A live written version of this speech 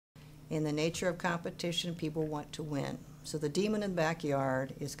In the nature of competition, people want to win. So the demon in the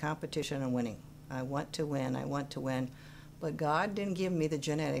backyard is competition and winning. I want to win, I want to win. But God didn't give me the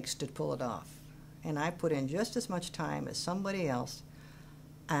genetics to pull it off. And I put in just as much time as somebody else,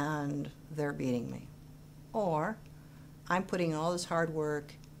 and they're beating me. Or I'm putting in all this hard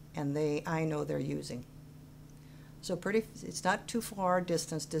work, and I know they're using. So it's not too far a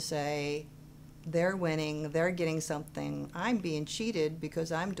distance to say they're winning, they're getting something. I'm being cheated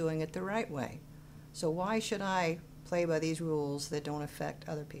because I'm doing it the right way. So why should I play by these rules that don't affect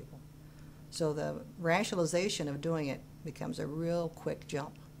other people? So the rationalization of doing it becomes a real quick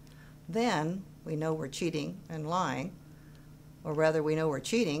jump. Then we know we're cheating and lying, or rather we know we're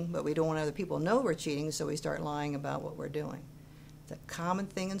cheating, but we don't want other people to know we're cheating, so we start lying about what we're doing. It's a common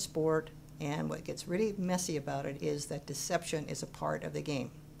thing in sport, and what gets really messy about it is that deception is a part of the game.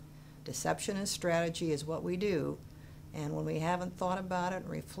 Deception and strategy is what we do, and when we haven't thought about it and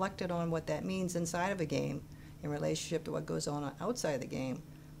reflected on what that means inside of a game in relationship to what goes on outside of the game,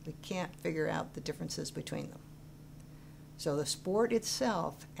 we can't figure out the differences between them. So the sport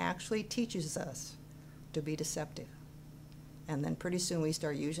itself actually teaches us to be deceptive. And then pretty soon we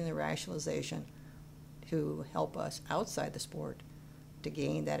start using the rationalization to help us outside the sport to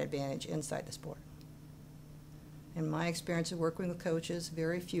gain that advantage inside the sport. In my experience of working with coaches,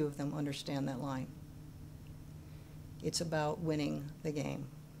 very few of them understand that line. It's about winning the game.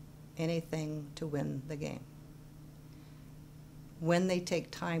 Anything to win the game. When they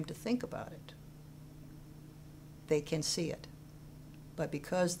take time to think about it, they can see it. But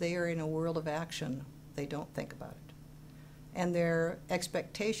because they are in a world of action, they don't think about it. And their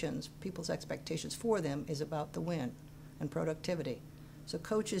expectations, people's expectations for them, is about the win and productivity. So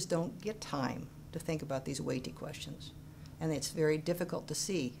coaches don't get time to think about these weighty questions. And it's very difficult to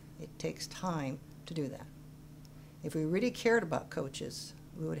see. It takes time to do that. If we really cared about coaches,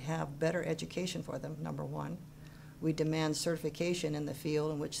 we would have better education for them, number one. We demand certification in the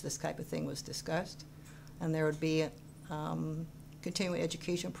field in which this type of thing was discussed. And there would be continuing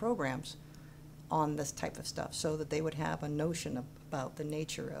education programs on this type of stuff so that they would have a notion about the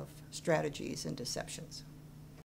nature of strategies and deceptions.